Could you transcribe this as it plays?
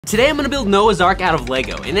Today I'm gonna build Noah's Ark out of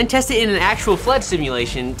Lego and then test it in an actual flood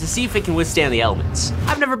simulation to see if it can withstand the elements.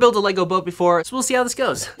 I've never built a Lego boat before, so we'll see how this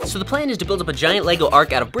goes. So the plan is to build up a giant Lego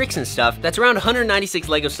Ark out of bricks and stuff that's around 196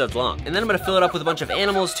 Lego studs long. And then I'm gonna fill it up with a bunch of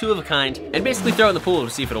animals, 2 of a kind, and basically throw it in the pool to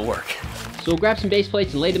see if it'll work. So we'll grab some base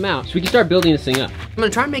plates and lay them out so we can start building this thing up. I'm gonna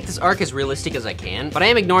try and make this arc as realistic as I can, but I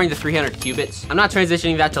am ignoring the 300 cubits. I'm not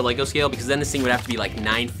transitioning that to Lego scale because then this thing would have to be like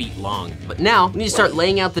 9 feet long. But now, we need to start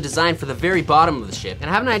laying out the design for the very bottom of the ship. And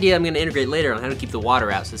I have an idea I'm gonna integrate later on how to keep the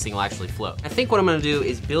water out so this thing will actually float. I think what I'm gonna do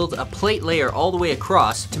is build a plate layer all the way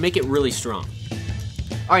across to make it really strong.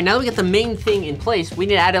 All right, now that we got the main thing in place, we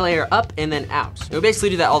need to add a layer up and then out. And we basically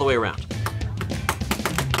do that all the way around.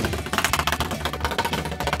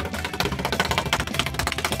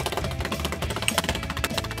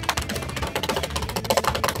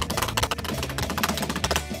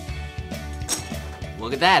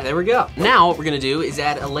 Look at that, there we go. Now what we're gonna do is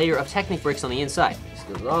add a layer of Technic bricks on the inside. This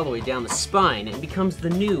goes all the way down the spine and it becomes the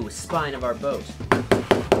new spine of our boat.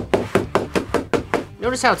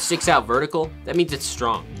 Notice how it sticks out vertical? That means it's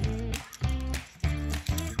strong.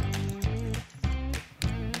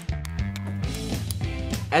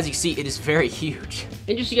 As you can see, it is very huge.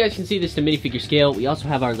 And just so you guys can see this to minifigure scale, we also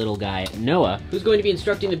have our little guy, Noah, who's going to be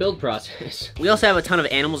instructing the build process. We also have a ton of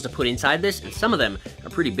animals to put inside this, and some of them are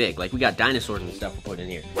pretty big. Like, we got dinosaurs and stuff we'll put in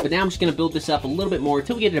here. But now I'm just gonna build this up a little bit more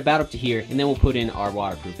until we get it about up to here, and then we'll put in our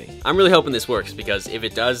waterproofing. I'm really hoping this works, because if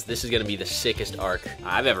it does, this is gonna be the sickest ark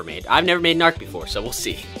I've ever made. I've never made an ark before, so we'll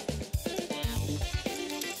see.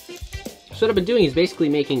 So what I've been doing is basically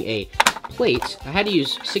making a plate. I had to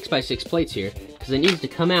use 6x6 plates here, because it needs to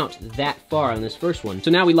come out that far on this first one. So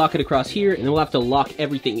now we lock it across here, and then we'll have to lock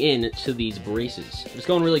everything in to these braces. It's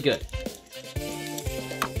going really good.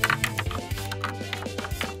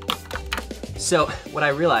 So what I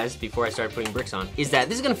realized before I started putting bricks on is that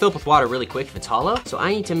this is gonna fill up with water really quick if it's hollow. So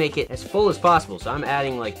I need to make it as full as possible. So I'm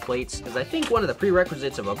adding like plates, because I think one of the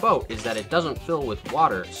prerequisites of a boat is that it doesn't fill with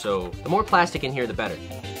water. So the more plastic in here, the better.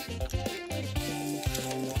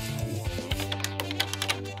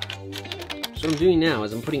 So what I'm doing now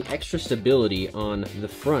is I'm putting extra stability on the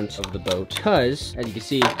front of the boat because, as you can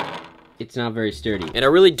see, it's not very sturdy. And I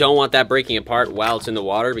really don't want that breaking apart while it's in the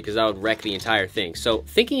water because that would wreck the entire thing. So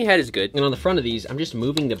thinking ahead is good. And on the front of these, I'm just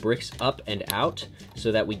moving the bricks up and out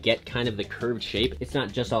so that we get kind of the curved shape. It's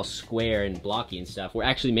not just all square and blocky and stuff. We're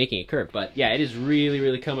actually making it curved. But yeah, it is really,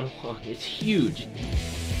 really coming along. It's huge.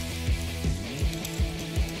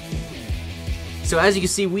 So as you can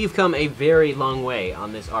see, we've come a very long way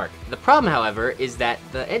on this ark. The problem, however, is that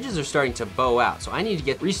the edges are starting to bow out, so I need to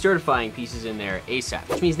get recertifying pieces in there ASAP,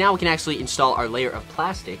 which means now we can actually install our layer of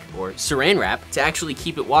plastic, or saran wrap, to actually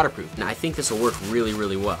keep it waterproof. Now I think this will work really,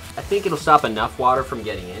 really well. I think it'll stop enough water from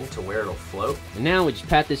getting in to where it'll float. And now we just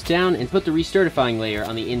pat this down and put the recertifying layer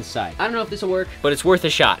on the inside. I don't know if this will work, but it's worth a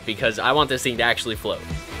shot because I want this thing to actually float.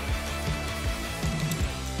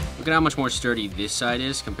 Look at how much more sturdy this side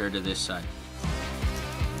is compared to this side.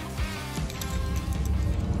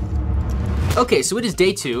 Okay, so it is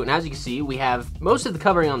day 2, and as you can see, we have most of the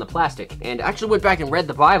covering on the plastic. And I actually went back and read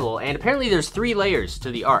the Bible, and apparently there's 3 layers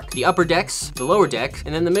to the ark. The upper decks, the lower deck,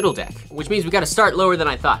 and then the middle deck. Which means we gotta start lower than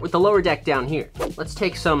I thought, with the lower deck down here. Let's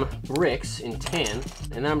take some bricks in tan,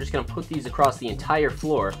 and then I'm just gonna put these across the entire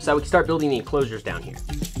floor so that we can start building the enclosures down here.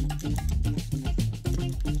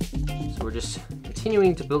 So we're just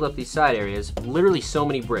continuing to build up these side areas. Literally so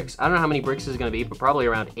many bricks. I don't know how many bricks this is gonna be, but probably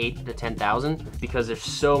around 8 to 10,000 because there's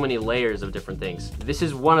so many layers of different things. This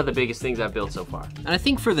is one of the biggest things I've built so far. And I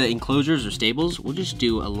think for the enclosures or stables, we'll just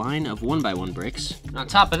do a line of 1x1 bricks. And on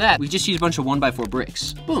top of that, we just use a bunch of 1x4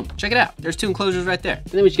 bricks. Boom, check it out. There's 2 enclosures right there.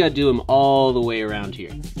 And then we just gotta do them all the way around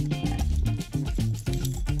here.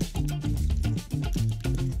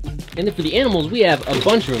 And then for the animals, we have a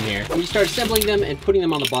bunch of them here. We start assembling them and putting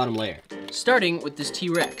them on the bottom layer. Starting with this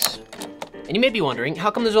T-Rex. And you may be wondering, how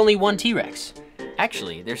come there's only 1 T-Rex?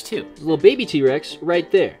 Actually, there's 2. There's a little baby T-Rex right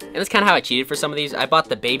there. And that's kind of how I cheated for some of these. I bought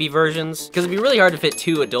the baby versions, because it'd be really hard to fit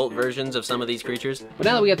 2 adult versions of some of these creatures. But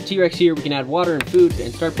now that we got the T-Rex here, we can add water and food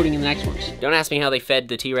and start putting in the next ones. Don't ask me how they fed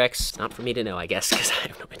the T-Rex. Not for me to know, I guess, because I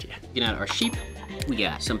have no idea. We can add our sheep. We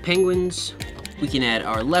got some penguins. We can add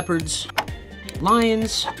our leopards,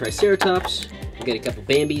 lions, triceratops. We got a couple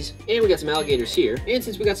Bambis, and we got some alligators here. And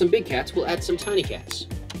since we got some big cats, we'll add some tiny cats.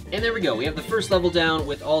 And there we go, we have the first level down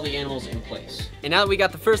with all the animals in place. And now that we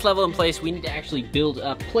got the first level in place, we need to actually build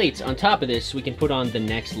up plates on top of this so we can put on the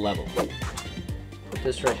next level. Put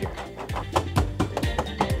this right here.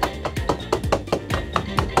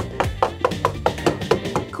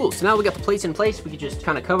 Cool, so now we got the plates in place. We can just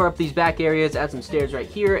kind of cover up these back areas, add some stairs right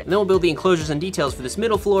here, and then we'll build the enclosures and details for this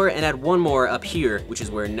middle floor and add one more up here, which is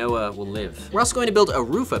where Noah will live. We're also going to build a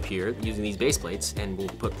roof up here using these base plates, and we'll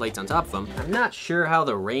put plates on top of them. I'm not sure how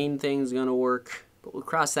the rain thing's gonna work, but we'll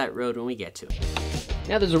cross that road when we get to it.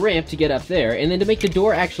 Now there's a ramp to get up there, and then to make the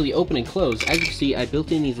door actually open and close, as you can see, I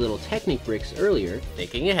built in these little Technic bricks earlier,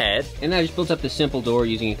 thinking ahead, and I just built up this simple door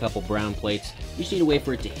using a couple brown plates. We just need a way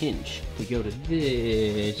for it to hinge. We go to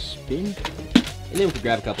this bin, and then we can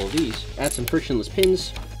grab a couple of these, add some frictionless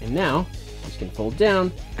pins, and now this can fold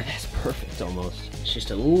down, and that's perfect almost. It's just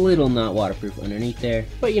a little not waterproof underneath there,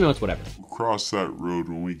 but you know, it's whatever. We'll cross that road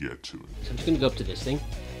when we get to it. So I'm just gonna go up to this thing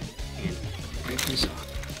and break this off.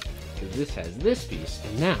 Because this has this piece,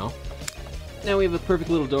 and now we have a perfect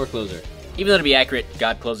little door closer. Even though to be accurate,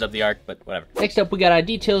 God closed up the ark, but whatever. Next up, we got our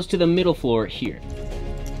details to the middle floor here.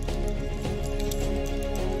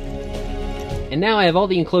 And now I have all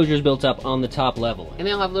the enclosures built up on the top level, and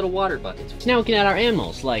they all have little water buckets. So now we can add our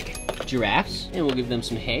animals, like giraffes, and we'll give them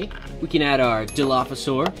some hay. We can add our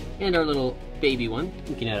Dilophosaur, and our little baby one.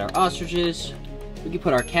 We can add our ostriches. We can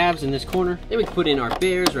put our calves in this corner. Then we can put in our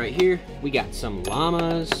bears right here. We got some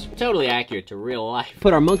llamas. Totally accurate to real life.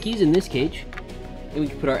 Put our monkeys in this cage. And we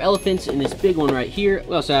can put our elephants in this big one right here.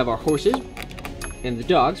 We also have our horses and the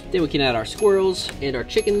dogs. Then we can add our squirrels and our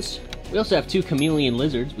chickens. We also have 2 chameleon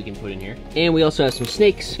lizards we can put in here. And we also have some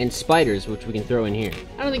snakes and spiders, which we can throw in here.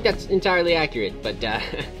 I don't think that's entirely accurate, but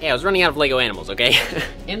hey, I was running out of Lego animals, okay?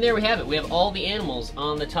 And there we have it. We have all the animals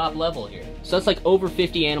on the top level here. So that's like over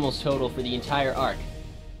 50 animals total for the entire ark.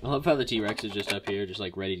 I love how the T-Rex is just up here, just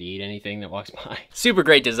like ready to eat anything that walks by. Super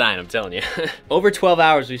great design, I'm telling you. Over 12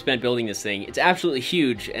 hours we spent building this thing. It's absolutely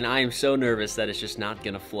huge, and I am so nervous that it's just not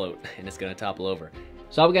gonna float, and it's gonna topple over.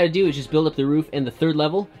 So all we gotta do is just build up the roof and the 3rd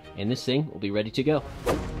level, and this thing will be ready to go.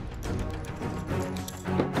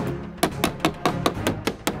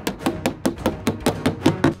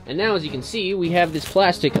 And now, as you can see, we have this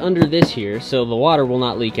plastic under this here, so the water will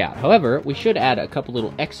not leak out. However, we should add a couple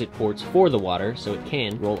little exit ports for the water so it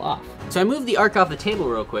can roll off. So I moved the ark off the table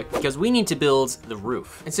real quick because we need to build the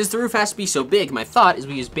roof. And since the roof has to be so big, my thought is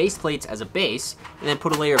we use base plates as a base and then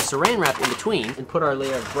put a layer of saran wrap in between and put our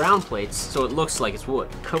layer of brown plates so it looks like it's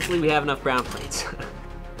wood. Hopefully we have enough brown plates.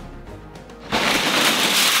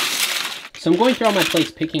 So I'm going through all my plates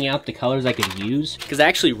picking out the colors I could use because I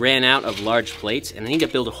actually ran out of large plates and I need to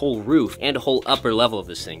build a whole roof and a whole upper level of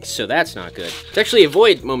this thing, so that's not good. To actually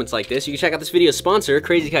avoid moments like this, you can check out this video's sponsor,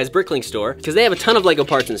 Krazy Kai's Bricklink store, because they have a ton of Lego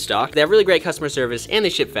parts in stock. They have really great customer service and they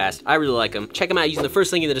ship fast. I really like them. Check them out using the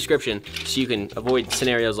first link in the description so you can avoid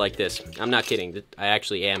scenarios like this. I'm not kidding. I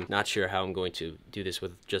actually am not sure how I'm going to do this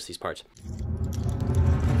with just these parts.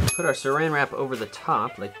 Put our saran wrap over the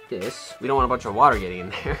top like this. We don't want a bunch of water getting in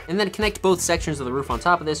there. And then connect both sections of the roof on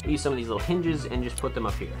top of this. We use some of these little hinges and just put them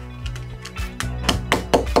up here.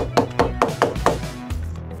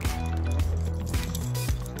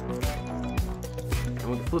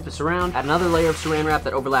 And we can flip this around, add another layer of saran wrap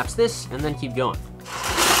that overlaps this, and then keep going.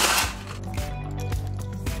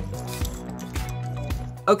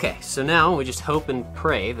 Okay, so now we just hope and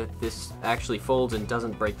pray that this actually folds and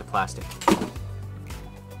doesn't break the plastic.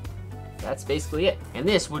 That's basically it. And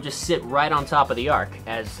this will just sit right on top of the ark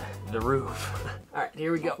as the roof. All right,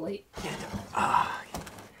 here we go.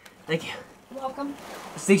 Thank you. You're welcome.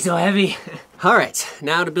 This thing's so heavy. All right,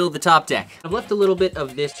 now to build the top deck. I've left a little bit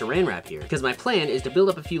of this saran wrap here because my plan is to build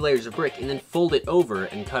up a few layers of brick and then fold it over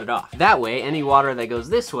and cut it off. That way, any water that goes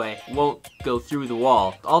this way won't go through the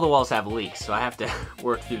wall. All the walls have leaks, so I have to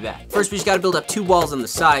work through that. First, we just gotta build up 2 walls on the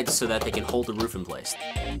sides so that they can hold the roof in place.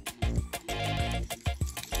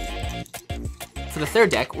 For the 3rd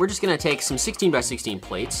deck, we're just gonna take some 16x16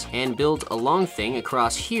 plates and build a long thing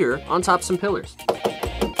across here on top of some pillars.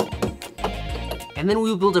 And then we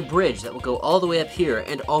will build a bridge that will go all the way up here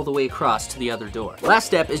and all the way across to the other door. Last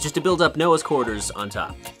step is just to build up Noah's quarters on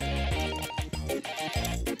top.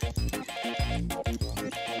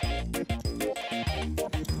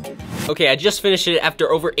 Okay, I just finished it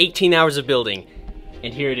after over 18 hours of building,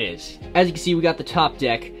 and here it is. As you can see, we got the top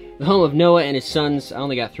deck. The home of Noah and his sons. I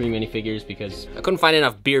only got 3 minifigures because I couldn't find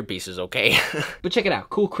enough beard pieces, okay? But check it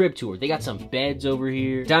out, cool crib tour. They got some beds over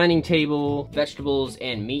here, dining table, vegetables,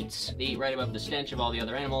 and meats. They eat right above the stench of all the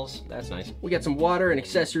other animals. That's nice. We got some water and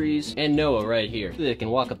accessories, and Noah right here. They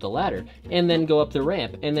can walk up the ladder, and then go up the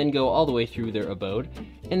ramp, and then go all the way through their abode,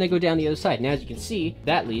 and then go down the other side. And as you can see,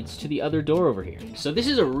 that leads to the other door over here. So this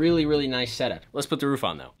is a really, really nice setup. Let's put the roof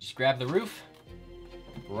on though. Just grab the roof,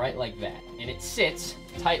 right like that. And it sits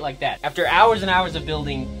tight like that. After hours and hours of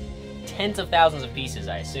building tens of thousands of pieces,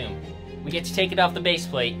 I assume, we get to take it off the base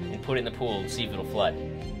plate and put it in the pool and see if it'll flood.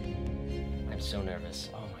 so nervous.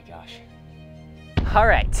 Oh my gosh. All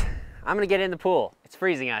right, I'm gonna get in the pool. It's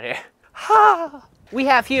freezing out here. We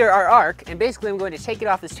have here our ark, and basically I'm going to take it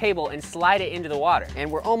off this table and slide it into the water. And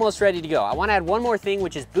we're almost ready to go. I wanna add one more thing,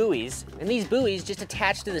 which is buoys. And these buoys just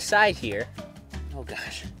attach to the side here. Oh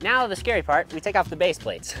gosh. Now the scary part, we take off the base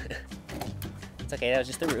plates. It's okay, that was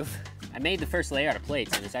just the roof. I made the first layer out of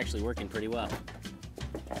plates and it's actually working pretty well.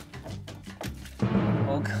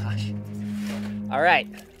 Oh gosh. All right,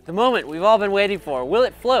 the moment we've all been waiting for. Will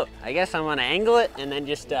it float? I guess I'm gonna angle it and then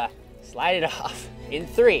just slide it off. In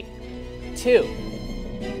 3, 2,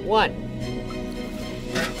 1.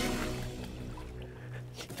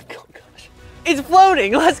 Oh gosh. It's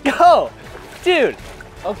floating, let's go. Dude,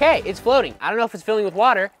 okay, it's floating. I don't know if it's filling with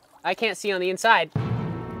water. I can't see on the inside.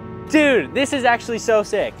 Dude, this is actually so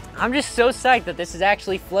sick. I'm just so psyched that this is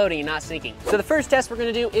actually floating and not sinking. So the first test we're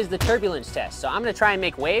gonna do is the turbulence test. So I'm gonna try and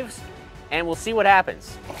make waves and we'll see what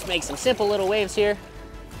happens. Let's make some simple little waves here.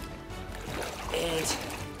 And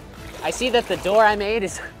I see that the door I made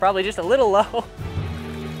is probably just a little low.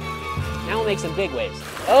 Now we'll make some big waves.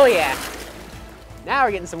 Oh yeah. Now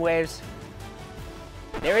we're getting some waves.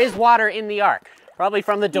 There is water in the ark. Probably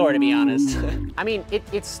from the door, to be honest. I mean,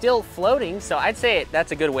 it's still floating, so I'd say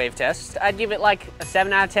that's a good wave test. I'd give it like a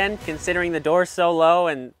 7 out of 10, considering the door's so low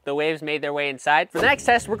and the waves made their way inside. For the next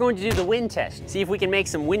test, we're going to do the wind test. See if we can make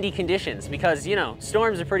some windy conditions, because, you know,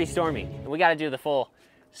 storms are pretty stormy, and we gotta do the full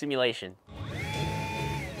simulation.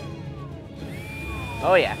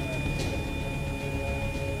 Oh yeah.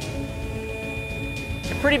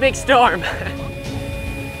 A pretty big storm.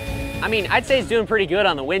 I mean, I'd say it's doing pretty good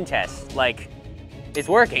on the wind test. Like, it's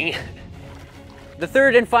working. The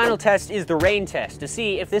third and final test is the rain test, to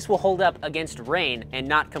see if this will hold up against rain and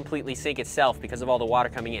not completely sink itself because of all the water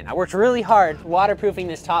coming in. I worked really hard waterproofing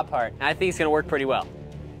this top part, and I think it's gonna work pretty well.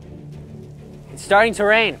 It's starting to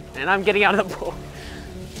rain, and I'm getting out of the pool.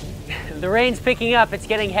 The rain's picking up, it's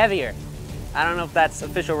getting heavier. I don't know if that's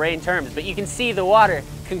official rain terms, but you can see the water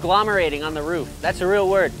conglomerating on the roof. That's a real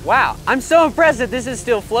word. Wow, I'm so impressed that this is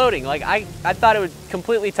still floating. Like, I thought it would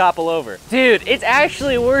completely topple over. Dude, it's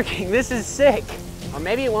actually working. This is sick. Or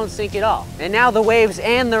maybe it won't sink at all. And now the waves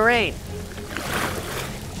and the rain.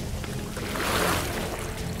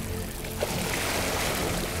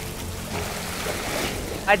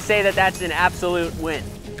 I'd say that that's an absolute win.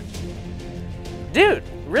 Dude,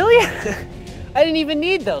 really? I didn't even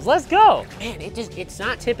need those. Let's go. Man, it's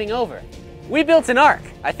not tipping over. We built an ark.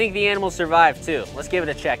 I think the animals survived too. Let's give it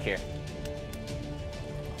a check here.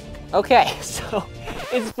 Okay, so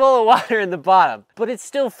it's full of water in the bottom, but it's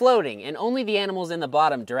still floating and only the animals in the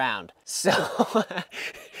bottom drowned. So,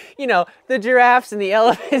 you know, the giraffes and the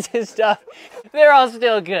elephants and stuff, they're all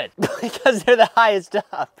still good because they're the highest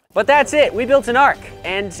up. But that's it, we built an ark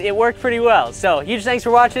and it worked pretty well. So huge thanks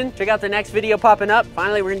for watching. Check out the next video popping up.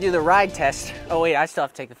 Finally, we're gonna do the ride test. Oh wait, I still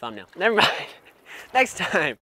have to take the thumbnail. Never mind, next time.